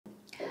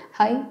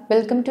Hi,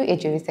 welcome to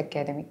Eduwizz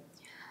Academy.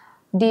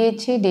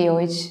 DHA,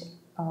 DOH,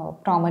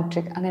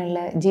 Prometric, അങ്ങനെയുള്ള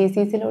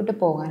GCCയിലോട്ട്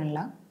പോകാനുള്ള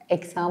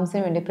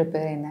എക്സാംസിന് വേണ്ടി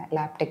പ്രിപ്പയർ ചെയ്യുന്ന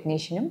ലാബ്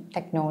ടെക്നീഷ്യനും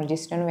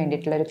ടെക്നോളജിസ്റ്റിനും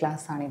വേണ്ടിയിട്ടുള്ള ഒരു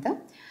ക്ലാസ്സാണിത്.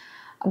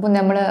 അപ്പോൾ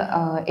നമ്മൾ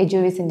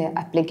എജുവിസിൻ്റെ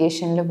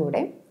ആപ്ലിക്കേഷനിൽ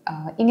കൂടെ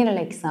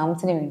ഇങ്ങനെയുള്ള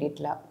എക്സാംസിന്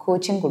വേണ്ടിയിട്ടുള്ള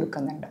കോച്ചിങ്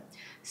കൊടുക്കുന്നുണ്ട്.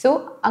 സോ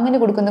അങ്ങനെ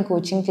കൊടുക്കുന്ന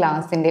കോച്ചിങ്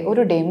ക്ലാസ്സിൻ്റെ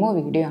ഒരു ഡെമോ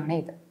വീഡിയോ ആണ്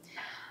ഇത്.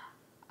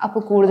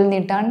 അപ്പോൾ കൂടുതൽ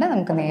നീട്ടാണ്ട്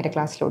നമുക്ക് നേരെ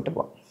ക്ലാസ്സിലോട്ട്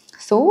പോകാം.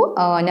 സോ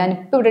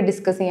ഞാനിപ്പോൾ ഇവിടെ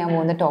ഡിസ്കസ് ചെയ്യാൻ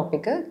പോകുന്ന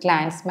ടോപ്പിക്ക്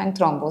ഗ്ലാൻസ്മാൻ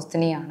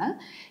ത്രോംബോസ്തനി ആണ്.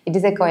 It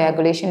is A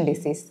coagulation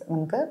disease.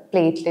 നമുക്ക്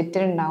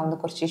പ്ലേറ്റ്ലെറ്റിൽ ഉണ്ടാകുന്ന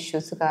കുറച്ച്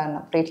ഇഷ്യൂസ്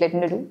കാരണം,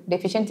 പ്ലേറ്റ്ലെറ്റിൻ്റെ ഒരു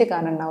ഡെഫിഷ്യൻസി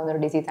കാരണം ഉണ്ടാകുന്ന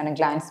ഒരു ഡിസീസാണ്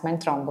ഗ്ലാൻസ്മാൻ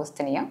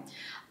ത്രോംബോസ്തനിയ.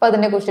 അപ്പോൾ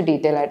അതിനെക്കുറിച്ച്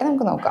ഡീറ്റെയിൽ ആയിട്ട്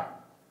നമുക്ക് നോക്കാം.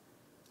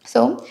 So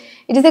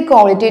it is A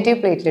qualitative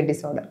platelet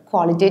disorder.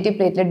 Qualitative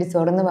platelet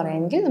disorder എന്ന്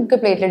പറയുമെങ്കിൽ നമുക്ക്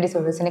പ്ലേറ്റ്ലെറ്റ്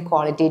ഡിസോർഡേഴ്സിനെ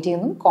ക്വാളിറ്റേറ്റീവ്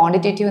എന്നും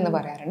ക്വാണ്ടിറ്റേറ്റീവ് എന്ന്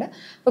പറയാറുണ്ട്.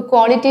 അപ്പോൾ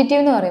ക്വാളിറ്റേറ്റീവ്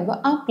എന്ന് പറയുമ്പോൾ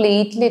ആ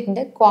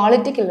പ്ലേറ്റ്ലെറ്റിൻ്റെ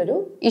ക്വാളിറ്റിക്കുള്ളൊരു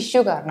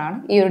ഇഷ്യൂ കാരണമാണ്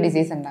ഈ ഒരു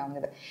ഡിസീസ്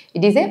ഉണ്ടാകുന്നത്.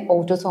 It is A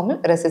autosomal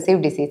recessive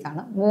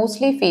ഡിസീസാണ്.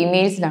 Mostly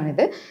ഫീമെയിൽസിലാണ്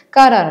ഇത്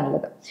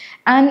കാണാറുള്ളത്.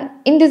 And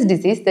in this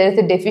disease there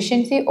is A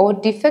deficiency or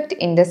defect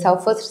in the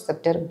surface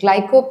receptor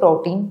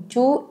glycoprotein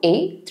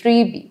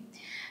 2A3B.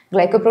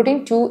 Glycoprotein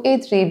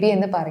 2A3B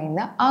എന്ന്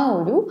പറയുന്ന ആ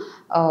ഒരു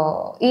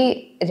ഈ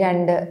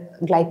രണ്ട്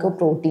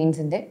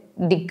ഗ്ലൈക്കോപ്രോട്ടീൻസിൻ്റെ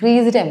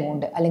ഡിക്രീസ്ഡ്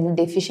എമൗണ്ട് അല്ലെങ്കിൽ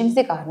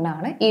ഡെഫിഷ്യൻസി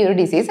കാരണമാണ് ഈ ഒരു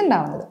ഡിസീസ്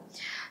ഉണ്ടാകുന്നത്.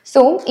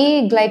 സോ ഈ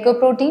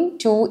ഗ്ലൈക്കോപ്രോട്ടീൻ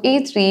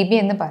 2A3B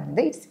എന്ന്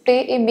പറയുന്നത് it's play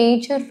A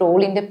major role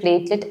in the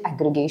platelet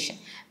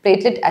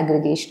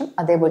അഗ്രിഗേഷനും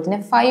അതേപോലെ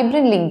തന്നെ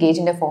ഫൈബ്രിൻ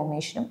ലിങ്കേജിൻ്റെ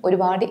ഫോർമേഷനും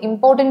ഒരുപാട്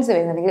ഇമ്പോർട്ടൻസ്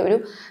വരുന്ന അല്ലെങ്കിൽ ഒരു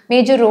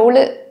മേജർ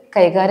റോള്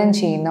കൈകാര്യം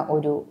ചെയ്യുന്ന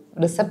ഒരു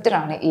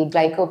റിസപ്റ്ററാണ് ഈ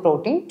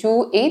ഗ്ലൈക്കോപ്രോട്ടീൻ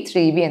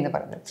 2A3B എന്ന്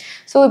പറയുന്നത്.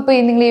 സോ ഇപ്പോൾ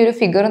നിങ്ങൾ ഈ ഒരു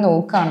ഫിഗർ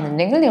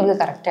നോക്കുകയാണെന്നുണ്ടെങ്കിൽ നിങ്ങൾക്ക്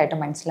കറക്റ്റായിട്ട്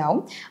മനസ്സിലാവും.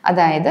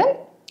 അതായത്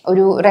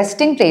ഒരു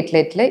റെസ്റ്റിംഗ്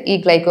പ്ലേറ്റ്ലെറ്റിൽ ഈ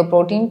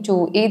ഗ്ലൈക്കോപ്രോട്ടീൻ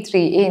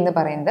 2A3A എന്ന്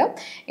പറയുന്നത്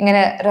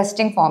ഇങ്ങനെ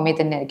റെസ്റ്റിംഗ് ഫോമിൽ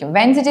തന്നെ ആയിരിക്കും.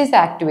 വെൻസ് ഇറ്റ് ഈസ്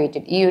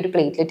ആക്ടിവേറ്റഡ്, ഈ ഒരു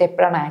പ്ലേറ്റ്ലെറ്റ്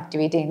എപ്പോഴാണ്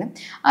ആക്ടിവേറ്റ് ചെയ്യുന്നത്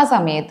ആ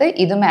സമയത്ത്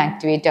ഇതും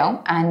ആക്ടിവേറ്റ് ആവും.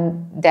 And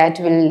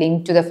that will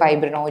link to the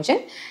fibrinogen.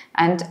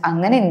 And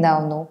അങ്ങനെ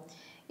എന്താവുന്നു,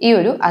 ഈ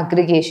ഒരു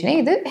അഗ്രിഗേഷനെ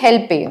ഇത്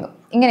ഹെൽപ്പ് ചെയ്യുന്നു.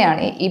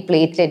 ഇങ്ങനെയാണ് ഈ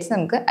പ്ലേറ്റ്ലെറ്റ്സ്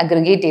നമുക്ക്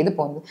അഗ്രിഗേറ്റ് ചെയ്ത്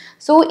പോകുന്നത്.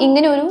 സോ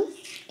ഇങ്ങനെ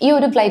ഈ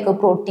ഒരു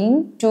ഗ്ലൈക്കോപ്രോട്ടീൻ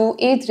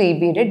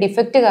 2A3Bയുടെ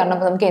ഡിഫക്റ്റ് കാരണം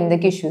നമുക്ക്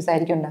എന്തൊക്കെ ഇഷ്യൂസ്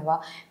ആയിരിക്കും ഉണ്ടാവുക?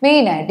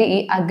 മെയിനായിട്ട് ഈ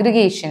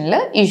അഗ്രിഗേഷനിൽ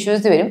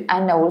ഇഷ്യൂസ് വരും.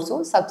 ആൻഡ് ഓൾസോ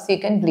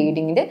സബ്സീക്വൻറ്റ്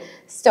ബ്ലീഡിങ്ങിൻ്റെ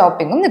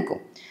സ്റ്റോപ്പിങ്ങും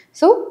നിൽക്കും.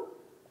 സോ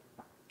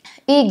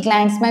ഈ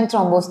ഗ്ലാൻസ്മാൻ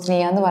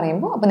ത്രോംബോസ്തനിയ എന്ന്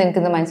പറയുമ്പോൾ അപ്പോൾ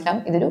നിങ്ങൾക്കിത്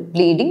മനസ്സിലാവും, ഇതൊരു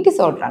ബ്ലീഡിങ്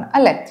ഡിസോർഡറാണ്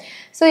അല്ലേ?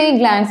 സോ ഈ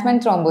ഗ്ലാൻസ്മാൻ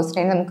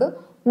ത്രോംബോസ്തനിയ നമുക്ക്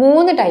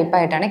 3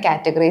 ടൈപ്പായിട്ടാണ്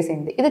കാറ്റഗറൈസ്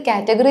ചെയ്യുന്നത്. ഇത്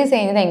കാറ്റഗറൈസ്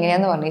ചെയ്യുന്നത്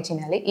എങ്ങനെയാണെന്ന് പറഞ്ഞു വെച്ച്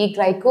കഴിഞ്ഞാൽ ഈ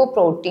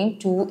ഗ്ലൈക്കോപ്രോട്ടീൻ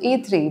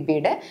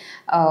 2A3Bയുടെ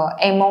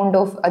എമൗണ്ട്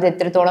ഓഫ് അത്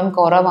എത്രത്തോളം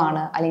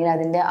കുറവാണ് അല്ലെങ്കിൽ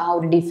അതിൻ്റെ ആ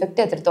ഒരു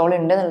ഡിഫക്റ്റ് എത്രത്തോളം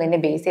ഉണ്ട് എന്നുള്ളതിനെ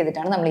ബേസ്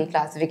ചെയ്തിട്ടാണ് നമ്മൾ ഈ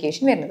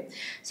ക്ലാസിഫിക്കേഷൻ വരുന്നത്.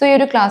 സോ ഈ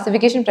ഒരു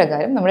ക്ലാസിഫിക്കേഷൻ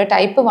പ്രകാരം നമ്മുടെ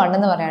ടൈപ്പ് 1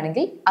 എന്ന്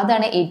പറയുകയാണെങ്കിൽ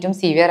അതാണ് ഏറ്റവും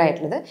സിവിയർ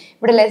ആയിട്ടുള്ളത്.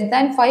 ഇവിടെ ലെസ്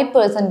ദാൻ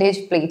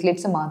 5%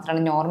 പ്ലേറ്റ്ലെറ്റ്സ്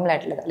മാത്രമാണ് നോർമൽ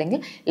ആയിട്ടുള്ളത്,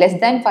 അല്ലെങ്കിൽ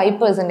ലെസ് ദാൻ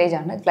 5%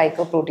 ആണ്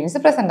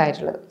ഗ്ലൈക്കോപ്രോട്ടീൻസ് പ്രസന്റ്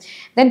ആയിട്ടുള്ളത്.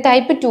 ദെൻ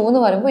ടൈപ്പ് 2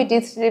 എന്ന് പറയുമ്പോൾ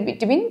it is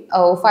between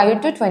 5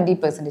 to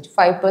 20%,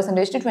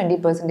 5% to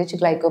 20%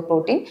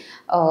 glycoprotein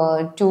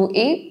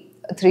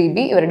 2A3B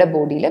ഇവരുടെ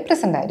ബോഡിയിൽ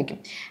പ്രസന്റ് ആയിരിക്കും.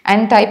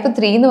 ആൻഡ് ടൈപ്പ്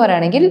 3 എന്ന്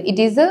പറയുകയാണെങ്കിൽ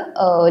ഇറ്റ് ഈസ്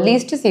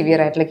ലീസ്റ്റ്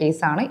സിവിയർ ആയിട്ടുള്ള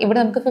കേസാണ്. ഇവിടെ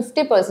നമുക്ക്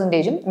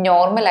 50%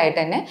 നോർമൽ ആയിട്ട്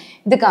തന്നെ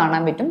ഇത്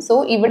കാണാൻ പറ്റും. സോ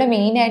ഇവിടെ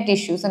മെയിനായിട്ട്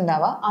ഇഷ്യൂസ്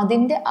ഉണ്ടാവുക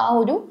അതിൻ്റെ ആ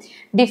ഒരു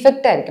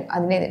ഡിഫക്റ്റ് ആയിരിക്കും.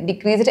 അതിന്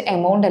ഡിക്രീസ്ഡ്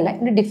എമൗണ്ട് അല്ല,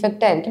 ഇതിൻ്റെ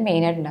ഡിഫക്റ്റ് ആയിരിക്കും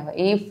മെയിനായിട്ട് ഉണ്ടാവുക.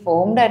 ഈ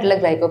ഫോംഡ് ആയിട്ടുള്ള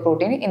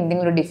ഗ്ലൈക്കോപ്രോട്ടീന്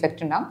എന്തെങ്കിലും ഒരു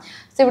ഡിഫക്റ്റ് ഉണ്ടാവും.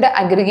 സോ ഇവിടെ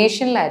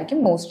അഗ്രിഗേഷനിലായിരിക്കും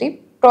മോസ്റ്റ്ലി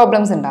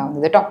പ്രോബ്ലംസ്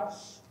ഉണ്ടാവുന്നത് കേട്ടോ.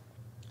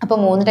 അപ്പോൾ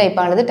 3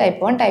 ടൈപ്പാണുള്ളത്: ടൈപ്പ്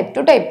 1, ടൈപ്പ്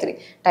 2, ടൈപ്പ് 3.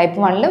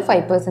 ടൈപ്പ് 1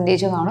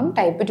 5% കാണും,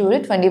 ടൈപ്പ് 2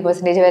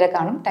 20% വരെ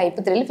കാണും,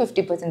 ടൈപ്പ് 3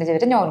 50%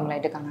 വരെ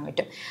നോർമലായിട്ട് കാണാൻ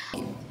പറ്റും.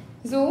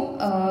 സോ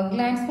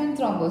ഗ്ലാൻസ്മാൻ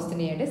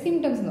ത്രോംബോസ്തനിയയുടെ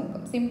സിംറ്റംസ്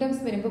നോക്കാം.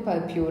 സിംറ്റംസ് വരുമ്പോൾ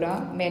പൾപ്യൂറ,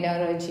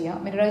 മെനോറേജിയ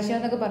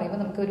എന്നൊക്കെ പറയുമ്പോൾ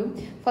നമുക്കൊരു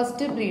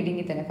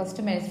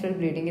ഫസ്റ്റ് മെൻസ്ട്രൽ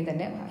ബ്ലീഡിങ്ങിൽ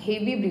തന്നെ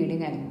ഹെവി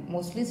ബ്ലീഡിങ് ആയിരിക്കും.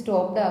 മോസ്റ്റ്ലി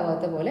സ്റ്റോപ്ഡ്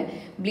ആവാത്ത പോലെ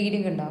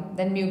ബ്ലീഡിങ് ഉണ്ടാകും.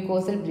 Then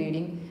mucosal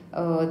bleeding,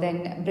 then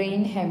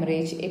brain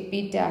hemorrhage,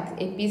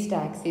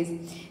 epistaxis,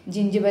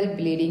 gingival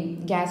bleeding,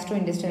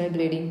 gastrointestinal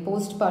bleeding,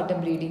 postpartum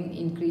bleeding,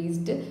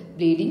 increased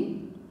bleeding,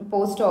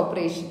 post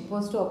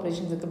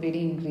operations ഒക്കെ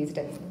ബ്ലീഡിങ് ഇൻക്രീസ്ഡ്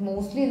ആയിരിക്കും.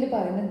 മോസ്റ്റ്ലി ഇതിൽ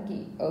പറയുന്ന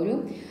ഒരു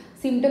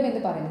സിംറ്റം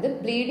എന്ന് പറയുന്നത്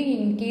ബ്ലീഡിങ്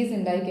ഇൻ കേസ്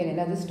ഉണ്ടായി കഴിഞ്ഞാൽ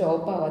അത്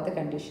സ്റ്റോപ്പ് ആവാത്ത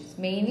കണ്ടീഷൻസ്.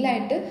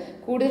 മെയിനായിട്ട്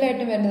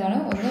കൂടുതലായിട്ടും വരുന്നതാണ്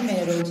ഒന്ന്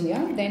മെനോറേജിയ,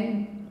 ദെൻ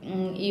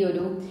ഈ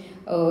ഒരു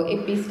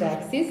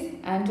epistaxis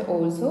and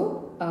also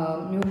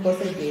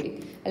mucosal bleeding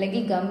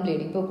അല്ലെങ്കിൽ ഗം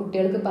ബ്ലീഡിങ്. ഇപ്പോൾ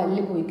കുട്ടികൾക്ക്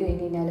പല്ല് പോയി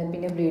കഴിഞ്ഞ് കഴിഞ്ഞാൽ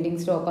പിന്നെ ബ്ലീഡിങ്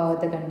സ്റ്റോപ്പ്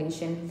ആവാത്ത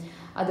കണ്ടീഷൻ,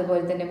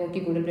 അതുപോലെ തന്നെ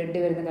മൂക്കിൽ കൂടി ബ്ലഡ്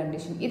വരുന്ന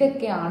കണ്ടീഷൻ,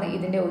 ഇതൊക്കെയാണ്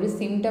ഇതിൻ്റെ ഒരു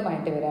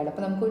സിംറ്റമായിട്ട് വരാറ്.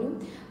 അപ്പോൾ നമുക്കൊരു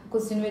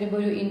ക്വസ്റ്റ്യൻ വരുമ്പോൾ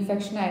ഒരു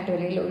ഇൻഫെക്ഷൻ ആയിട്ട്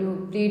അല്ലെങ്കിൽ ഒരു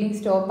ബ്ലീഡിങ്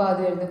സ്റ്റോപ്പ്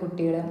ആകാതെ വരുന്ന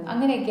കുട്ടികൾ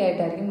അങ്ങനെയൊക്കെ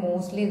ആയിട്ടായിരിക്കും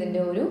മോസ്റ്റ്ലി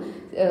ഇതിൻ്റെ ഒരു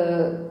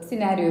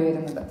സിനാരിയോ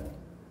വരുന്നത്.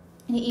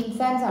 ഇനി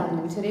ഇൻഫാൻസ്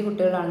ആണെന്നുണ്ടെങ്കിൽ, ചെറിയ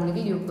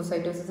കുട്ടികളാണെന്നുണ്ടെങ്കിൽ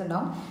ല്യൂക്കോസൈറ്റോസിസ്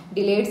ഉണ്ടാവും,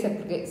 delayed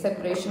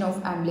separation of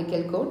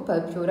umbilical code,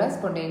 പൾപ്യൂറ,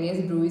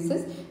 spontaneous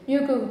bruises,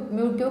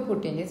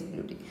 മ്യൂക്കോക്യൂട്ടേനിയസ്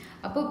bleeding.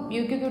 അപ്പോൾ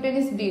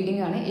മ്യൂക്കോക്യൂട്ടേനിയസ്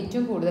ബ്ലീഡിങ് ആണ്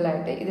ഏറ്റവും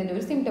കൂടുതലായിട്ട് ഇതിൻ്റെ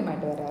ഒരു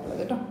സിംറ്റമായിട്ട് വരാറുള്ളത്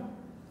കേട്ടോ.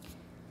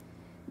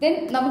 ദെൻ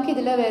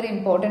നമുക്കിതിൽ വേറെ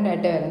ഇമ്പോർട്ടൻ്റ്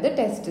ആയിട്ട് വരുന്നത്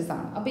ടെസ്റ്റസ്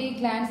ആണ്. അപ്പോൾ ഈ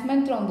ഗ്ലാൻസ്മാൻ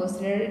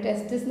ത്രോംബോസിൻ്റെ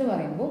ടെസ്റ്റസ് എന്ന്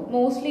പറയുമ്പോൾ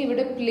മോസ്റ്റ്ലി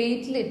ഇവിടെ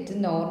പ്ലേറ്റ്ലെറ്റ്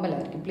നോർമൽ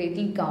ആയിരിക്കും.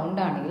 പ്ലേറ്റ്ലെറ്റ്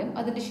കൗണ്ട് ആണെങ്കിലും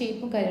അതിൻ്റെ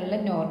ഷേപ്പും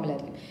കാര്യങ്ങളെല്ലാം നോർമൽ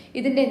ആയിരിക്കും.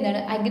 ഇതിൻ്റെ എന്താണ്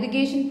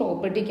അഗ്രിഗേഷൻ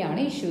പ്രോപ്പർട്ടിക്കാണ്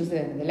ഇഷ്യൂസ്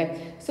വരുന്നത് അല്ലേ.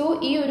 സോ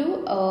ഈ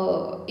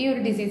ഒരു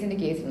ഡിസീസിൻ്റെ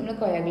കേസിൽ നമ്മൾ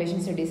കൊയാഗുലേഷൻ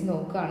സ്റ്റഡീസ്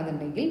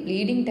നോക്കുകയാണെന്നുണ്ടെങ്കിൽ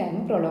ബ്ലീഡിംഗ് ടൈം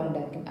പ്രൊളോങ്ഡ്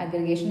ആയിരിക്കും.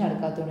 അഗ്രിഗേഷൻ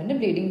നടക്കാത്തതുകൊണ്ട് തന്നെ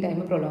ബ്ലീഡിംഗ് ടൈം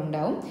പ്രൊളോങ്ഡ്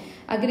ആവും.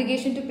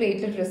 Aggregation to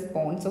platelet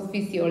response of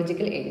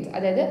physiological agents,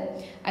 അതായത്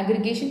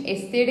അഗ്രിഗേഷൻ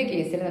എസ്തയുടെ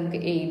കേസിൽ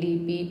നമുക്ക്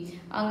ADP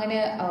അങ്ങനെ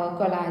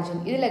കൊളാജൻ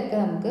ഇതിലൊക്കെ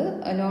നമുക്ക്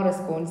നോ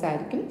റെസ്പോൺസ്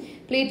ആയിരിക്കും.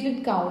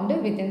 Platelet count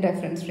within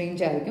reference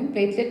range ആയിരിക്കും.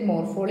 പ്ലേറ്റ്ലെറ്റ്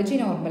മോർഫോളജി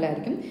നോർമൽ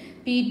ആയിരിക്കും.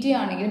 PT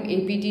ആണെങ്കിലും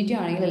APTT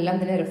ആണെങ്കിലും എല്ലാം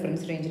തന്നെ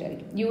റെഫറൻസ്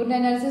റേഞ്ചിലായിരിക്കും. യൂറിൻ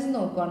അനാലിസിസ്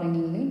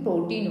നോക്കുകയാണെങ്കിൽ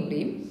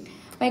പ്രോട്ടീനൂടെയും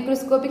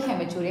മൈക്രോസ്കോപ്പിക്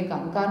ഹെമറ്റൂറിയം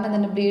കാണും. കാരണം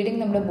എന്താണ്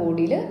ബ്ലീഡിങ് നമ്മുടെ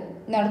ബോഡിയിൽ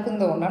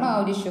നടക്കുന്നതുകൊണ്ടാണ് ആ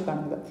ഒരു ഇഷ്യൂ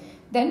കാണുന്നത്.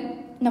 ദെൻ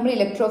നമ്മൾ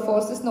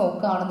ഇലക്ട്രോഫോർസിസ്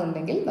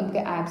നോക്കുകയാണെന്നുണ്ടെങ്കിൽ നമുക്ക്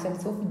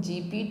ആബ്സെൻസ് ഓഫ്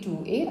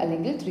GP2A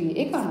അല്ലെങ്കിൽ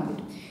 3A കാണാൻ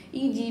പറ്റും.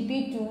 ഈ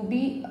GP2B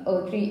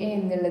 3A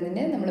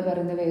എന്നുള്ളതിന് നമ്മൾ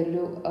പറയുന്ന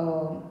വേറൊരു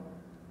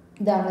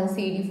ഇതാണ്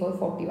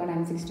CD441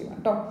 and 61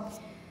 കേട്ടോ.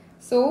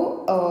 സോ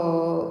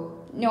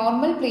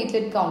നോർമൽ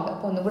പ്ലേറ്റ്ലെറ്റ് കൗണ്ട്,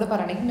 അപ്പോൾ ഒന്നുകൂടെ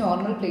പറയണമെങ്കിൽ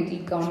normal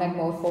platelet count and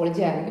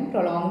morphology ആയിരിക്കും.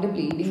 പ്രൊളോങ്ഡ്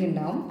ബ്ലീഡിംഗ്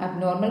ഉണ്ടാവും.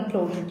 Abnormal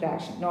clot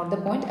retraction, not the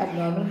point,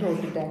 abnormal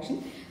clot retraction.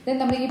 Then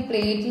നമ്മൾ ഈ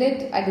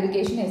പ്ലേറ്റ്ലെറ്റ്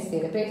അഗ്രിഗേഷൻ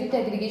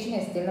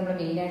എസ്തേയിൽ നമ്മൾ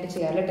മെയിനായിട്ട്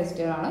ചെയ്യാറുള്ള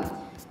ടെസ്റ്റുകളാണ്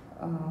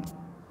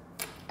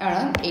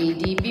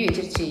ADP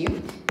വെച്ചിട്ട് ചെയ്യും,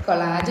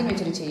 കൊളാജൻ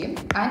വെച്ചിട്ട് ചെയ്യും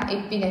ആൻഡ്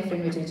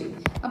എപ്പിനെഫ്രിൻ വെച്ചിട്ട് ചെയ്യും.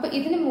 അപ്പോൾ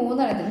ഇതിന്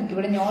മൂന്നെണ്ണത്തിനും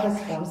ഇവിടെ നോ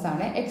റെസ്പോൺസ്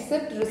ആണ്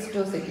എക്സെപ്റ്റ്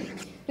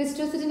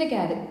റിസ്റ്റോസിറ്റിൻ്റെ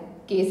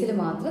കേസിൽ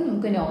മാത്രം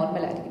നമുക്ക്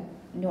നോർമൽ ആയിരിക്കും.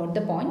 നോട്ട്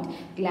ദ പോയിന്റ്,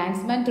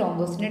 ഗ്ലാൻസ്മാൻ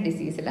ത്രോംബോസിൻ്റെ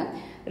ഡിസീസിൽ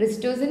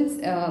റിസ്റ്റോസിൻ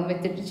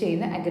മെത്തഡ്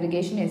ചെയ്യുന്ന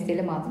അഗ്രിഗേഷൻ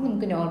എസ്തേയിൽ മാത്രം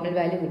നമുക്ക് നോർമൽ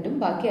വാല്യൂ കിട്ടും.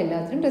 ബാക്കി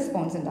എല്ലാത്തിനും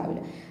റെസ്പോൺസ്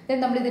ഉണ്ടാവില്ല. ദെൻ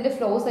നമ്മൾ ഇതിൻ്റെ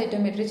ഫ്ലോ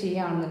സൈറ്റോമെട്രി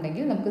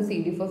ചെയ്യുകയാണെന്നുണ്ടെങ്കിൽ നമുക്ക്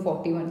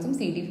CD441ഉം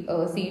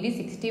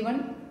CD61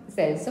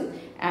 സെൽസും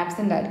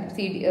ആബ്സെൻ്റ്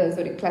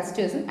ആയിരിക്കും.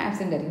 ക്ലസ്റ്റേഴ്സും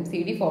ആബ്സെൻ്റ് ആയിരിക്കും.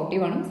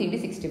 CD41ഉം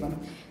CD61ഉം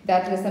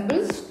that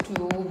resembles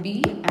 2B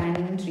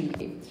and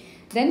 3A.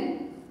 Then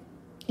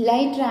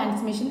light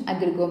transmission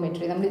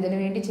അഗ്രിഗോമെട്രി, നമ്മൾ ഇതിനു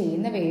വേണ്ടി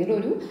ചെയ്യുന്ന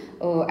വേറൊരു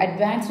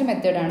അഡ്വാൻസ്ഡ്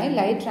മെത്തേഡാണ്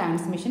ലൈറ്റ്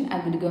ട്രാൻസ്മിഷൻ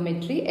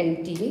അഗ്രിഗോമെട്രി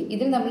LTA.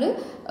 ഇതിൽ നമ്മൾ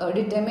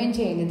ഡിറ്റർമൈൻ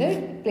ചെയ്യുന്നത്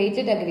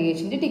പ്ലേറ്റ്ലെറ്റ്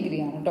അഗ്രിഗേഷൻ്റെ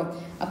ഡിഗ്രിയാണ് കേട്ടോ.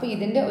 അപ്പോൾ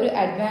ഇതിൻ്റെ ഒരു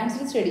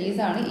അഡ്വാൻസ്ഡ്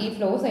സ്റ്റഡീസാണ് ഈ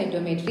flow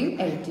സൈറ്റോമെട്രിയും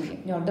LTA.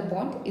 Not the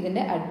point,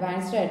 ഇതിൻ്റെ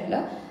അഡ്വാൻസ്ഡ് ആയിട്ടുള്ള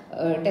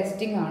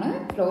ടെസ്റ്റിംഗ് ആണ്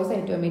flow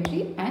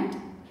cytometry and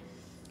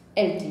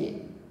LTA.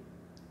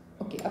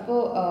 Okay, അപ്പോൾ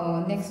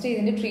നെക്സ്റ്റ്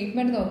ഇതിൻ്റെ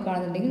ട്രീറ്റ്മെൻറ്റ്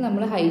നോക്കുകയാണെന്നുണ്ടെങ്കിൽ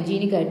നമ്മൾ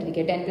ഹൈജീനിക്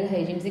ആയിട്ടിരിക്കുക, ഡെൻറ്റൽ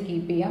ഹൈജീൻസ്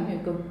കീപ്പ് ചെയ്യാം.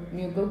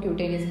 മ്യൂക്കോ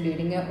ക്യൂട്ടേനിയസ്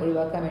ബ്ലീഡിങ്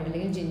ഒഴിവാക്കാൻ വേണ്ടി,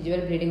 അല്ലെങ്കിൽ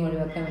ജിഞ്ചുവൽ ബ്ലീഡിങ്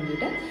ഒഴിവാക്കാൻ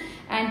വേണ്ടിയിട്ട്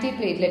ആൻറ്റി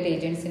പ്ലേറ്റ്ലെറ്റ്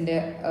ഏജൻസിൻ്റെ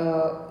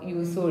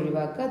യൂസ്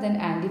ഒഴിവാക്കുക. Then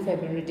anti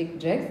ഫൈബ്രോളിറ്റിക്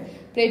drugs,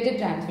 platelet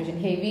transfusion,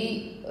 heavy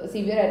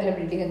severe ആയിട്ടുള്ള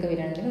ബ്ലീഡിംഗ് ഒക്കെ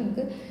വരികയാണെങ്കിൽ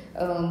നമുക്ക്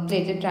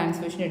പ്ലേറ്റ്ലെറ്റ്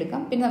ട്രാൻസ്ഫ്യൂഷൻ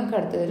എടുക്കാം. പിന്നെ നമുക്ക്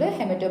അടുത്തതിൽ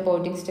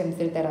ഹെമറ്റോപോയിറ്റിക് സ്റ്റെം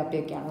സെൽ തെറാപ്പി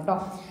ഒക്കെയാണ് കേട്ടോ.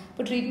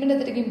 അപ്പോൾ ട്രീറ്റ്മെൻറ്റ്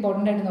അത്രയ്ക്ക്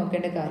ഇമ്പോർട്ടൻ്റ് ആയിട്ട്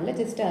നോക്കേണ്ട കാര്യമില്ല,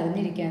 ജസ്റ്റ്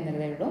അറിഞ്ഞിരിക്കുക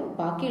എന്നുള്ളതേ ഉള്ളൂ.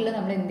 ബാക്കിയുള്ള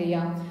നമ്മൾ എന്ത്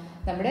ചെയ്യാം,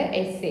 നമ്മുടെ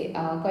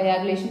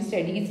കൊയാഗുലേഷൻ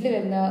സ്റ്റഡീസിൽ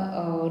വരുന്ന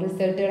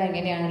റിസൾട്ടുകൾ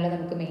എങ്ങനെയാണെന്നുള്ളത്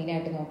നമുക്ക്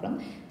മെയിനായിട്ട് നോക്കണം.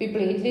 ഇപ്പോൾ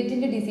ഈ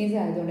പ്ലേറ്റ്ലെറ്റിൻ്റെ ഡിസീസ്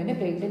ആയതുകൊണ്ട് തന്നെ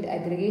പ്ലേറ്റ്ലെറ്റ്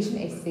അഗ്രിഗേഷൻ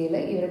എസ്സേയിൽ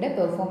ഇവരുടെ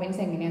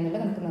പെർഫോമൻസ്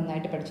എങ്ങനെയാണെന്നുള്ളത് നമുക്ക്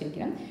നന്നായിട്ട്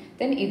പഠിച്ചിരിക്കണം.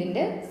 ദെൻ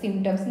ഇതിൻ്റെ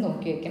സിംറ്റംസ്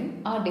നോക്കി വയ്ക്കണം,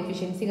 ആ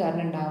ഡെഫിഷ്യൻസി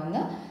കാരണം ഉണ്ടാകുന്ന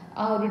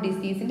ആ ഒരു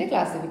ഡിസീസിൻ്റെ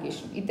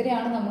ക്ലാസിഫിക്കേഷൻ.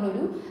 ഇത്രയാണ്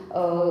നമ്മളൊരു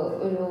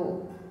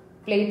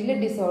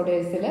പ്ലേറ്റ്ലെറ്റ്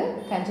ഡിസോർഡേഴ്സിൽ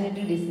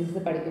കൺജനിറ്റൽ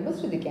ഡിസീസസ് പഠിക്കുമ്പോൾ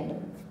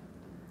ശ്രദ്ധിക്കേണ്ടത്.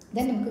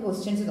 ദെൻ നമുക്ക്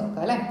ക്വസ്റ്റ്യൻസ്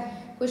നോക്കാം അല്ലേ.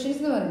 Questions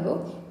എന്ന് പറയുമ്പോൾ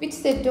which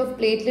set of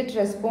platelet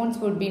response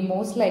would be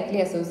most likely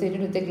associated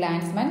with the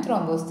Glanzmann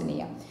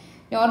thrombocythemia?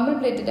 Normal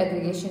platelet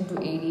aggregation to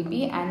ADP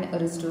and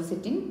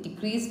erythrocytin,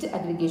 decreased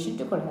aggregation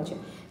to collagen.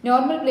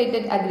 Normal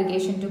platelet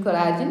aggregation to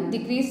collagen,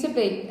 decreased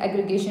platelet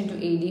aggregation to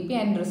ADP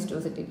and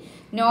erythrocytin.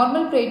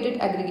 Normal platelet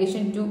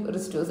aggregation to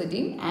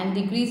erythrocytin and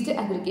decreased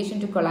aggregation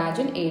to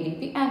collagen,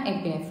 ADP and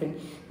epinephrine.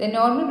 The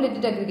normal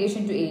platelet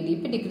aggregation to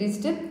ADP,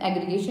 decreased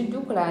aggregation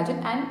to collagen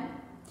and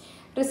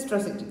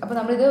റിസ്ട്രോസിറ്റിൻ. അപ്പോൾ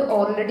നമ്മളിത്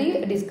already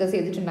discuss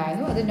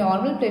ചെയ്തിട്ടുണ്ടായിരുന്നു. അത്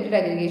normal plated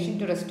aggregation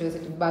to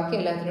റിസ്ട്രോസിറ്റിൻ, ബാക്കി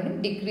എല്ലാത്തിനോടും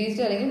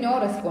decreased അല്ലെങ്കിൽ no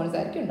response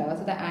ആയിരിക്കും ഉണ്ടാവുക.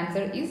 So the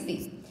answer is C.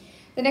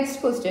 The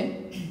next question,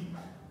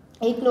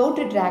 A clot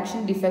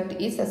retraction defect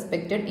is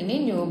suspected in A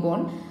new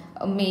born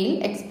mail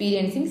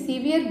experiencing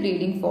severe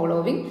bleeding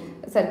following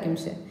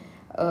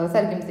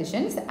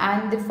circumcisions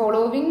and the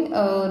following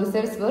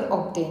results were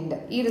obtained.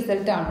 ഈ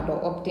റിസൾട്ടാണ് കേട്ടോ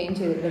obtain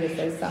ചെയ്തിട്ടുള്ള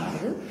results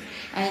ആണിത്.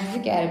 And ഇത്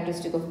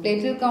characteristic of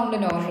platelet count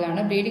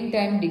നോർമലാണ്, bleeding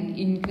time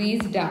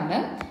increased ആണ്,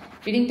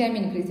 bleeding time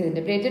increase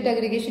ചെയ്തിട്ടുണ്ട്. Platelet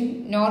aggregation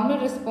normal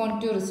response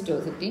to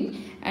റിസ്റ്റോസിറ്റിൻ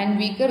and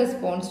weaker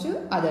response to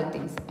other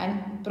things. And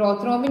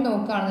prothrombin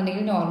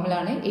നോക്കുകയാണെന്നുണ്ടെങ്കിൽ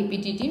നോർമലാണ്,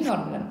 APTT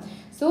നോർമലാണ്.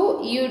 സോ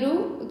ഈ ഒരു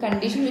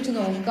കണ്ടീഷൻ വെച്ച്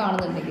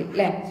നോക്കുകയാണെന്നുണ്ടെങ്കിൽ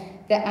അല്ലേ,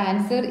 ദ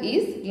ആൻസർ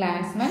ഈസ്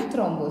ഗ്ലാൻസ്മാൻ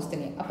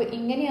ത്രോംബോസിഥെമിയ. അപ്പോൾ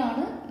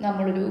ഇങ്ങനെയാണ്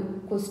നമ്മളൊരു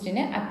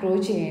ക്വസ്റ്റിനെ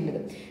അപ്രോച്ച് ചെയ്യേണ്ടത്.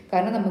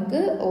 കാരണം നമുക്ക്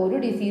ഓരോ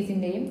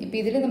ഡിസീസിൻ്റെയും ഇപ്പോൾ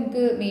ഇതിൽ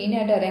നമുക്ക്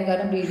മെയിനായിട്ട് അറിയാൻ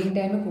കാരണം ബ്ലീഡിംഗ്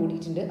ടൈം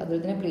കൂടിയിട്ടുണ്ട്.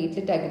 അതുപോലെ തന്നെ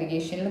പ്ലേറ്റ്ലെറ്റ്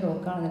അഗ്രിഗേഷനിൽ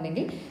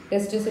നോക്കുകയാണെന്നുണ്ടെങ്കിൽ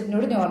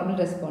റെസ്റ്റോസിറ്റിനോട് നോർമൽ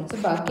റെസ്പോൺസ്,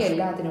 ബാക്കി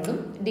എല്ലാത്തിനോടും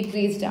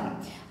ഡിക്രീസ്ഡ് ആണ്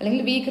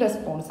അല്ലെങ്കിൽ വീക്ക്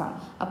റെസ്പോൺസ് ആണ്.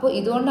 അപ്പോൾ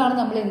ഇതുകൊണ്ടാണ്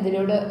നമ്മൾ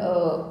എന്തിനോട്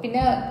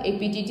പിന്നെ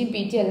APTT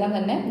PT എല്ലാം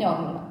തന്നെ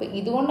നോർമലാണ്. അപ്പോൾ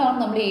ഇതുകൊണ്ടാണ്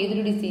നമ്മൾ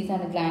ഏതൊരു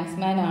ഡിസീസാണ്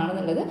ഗ്ലാൻസ്മാൻ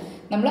ആണെന്നുള്ളത്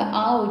നമ്മൾ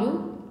ആ ഒരു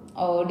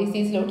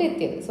ഡിസീസിലോട്ട്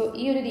എത്തിയത്. സോ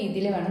ഈ ഒരു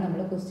രീതിയിൽ വേണം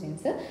നമ്മൾ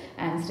ക്വസ്റ്റ്യൻസ്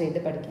ആൻസർ ചെയ്ത്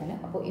പഠിക്കാൻ.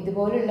 അപ്പോൾ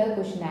ഇതുപോലുള്ള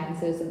ക്വസ്റ്റ്യൻ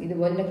ആൻസേഴ്സും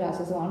ഇതുപോലുള്ള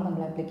ക്ലാസ്സസുമാണ്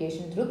നമ്മൾ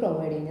ആപ്ലിക്കേഷൻ ത്രൂ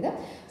പ്രൊവൈഡ് ചെയ്യുന്നത്.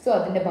 സോ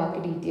അതിൻ്റെ ബാക്കി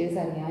ഡീറ്റെയിൽസ്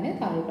അറിയാൻ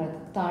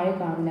താഴെ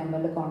കാണുന്ന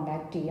നമ്പറിൽ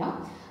കോൺടാക്ട് ചെയ്യാം.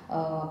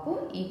 അപ്പോൾ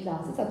ഈ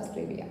ക്ലാസ്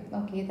സബ്സ്ക്രൈബ് ചെയ്യാം.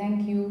 Okay,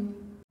 thank you.